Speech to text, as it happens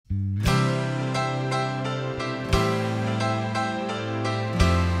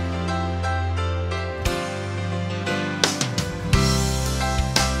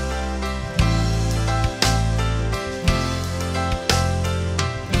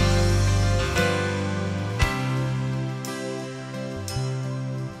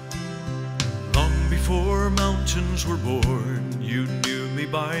mountains were born, you knew me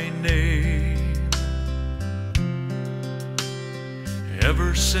by name.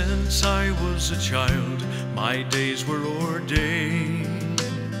 Ever since I was a child, my days were ordained.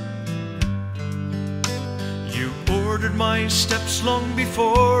 You ordered my steps long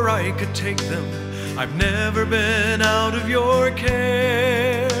before I could take them. I've never been out of your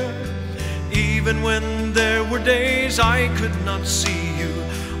care. Even when there were days I could not see you,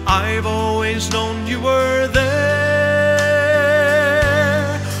 I've always known you were there.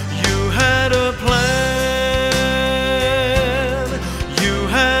 You had a plan, you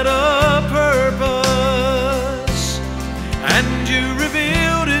had a purpose, and you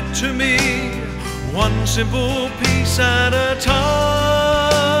revealed it to me, one simple piece at a time.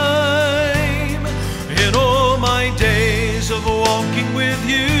 In all my days of walking with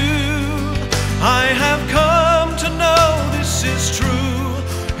you, I have come to know this is true.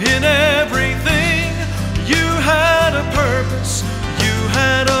 In everything, you had a purpose, you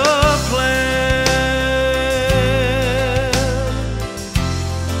had a plan.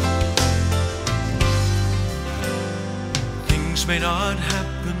 Things may not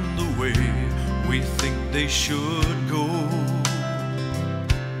happen the way we think they should go.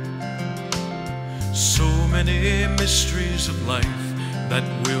 So many mysteries of life that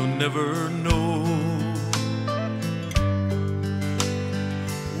we'll never know.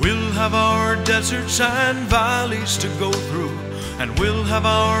 We'll have our deserts and valleys to go through, and we'll have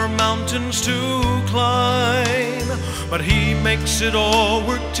our mountains to climb, but He makes it all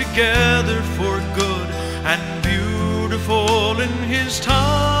work together for good and beautiful in His time.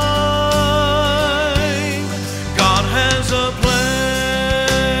 God has a plan,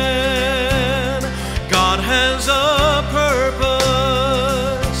 God has a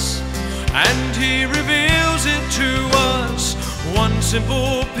purpose, and He reveals it to us, one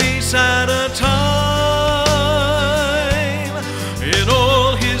simple piece at a time. In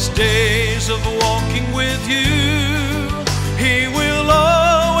all His days of walking with you, He will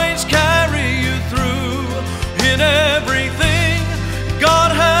always carry you through. In everything,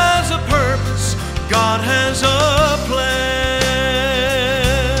 God has a purpose, God has a plan.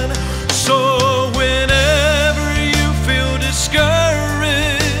 So whenever you feel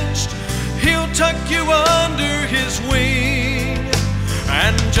discouraged, He'll tuck you under His wing,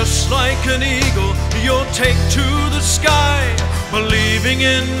 and just like an eagle, you'll take to the sky, believing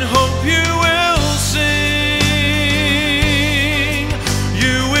in hope you will sing.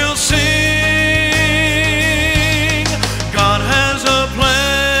 You will sing. God has a plan,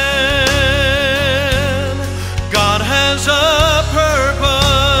 God has a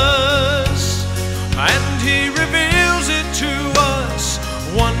purpose, and He reveals it to us,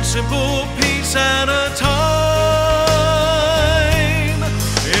 one simple piece at a time.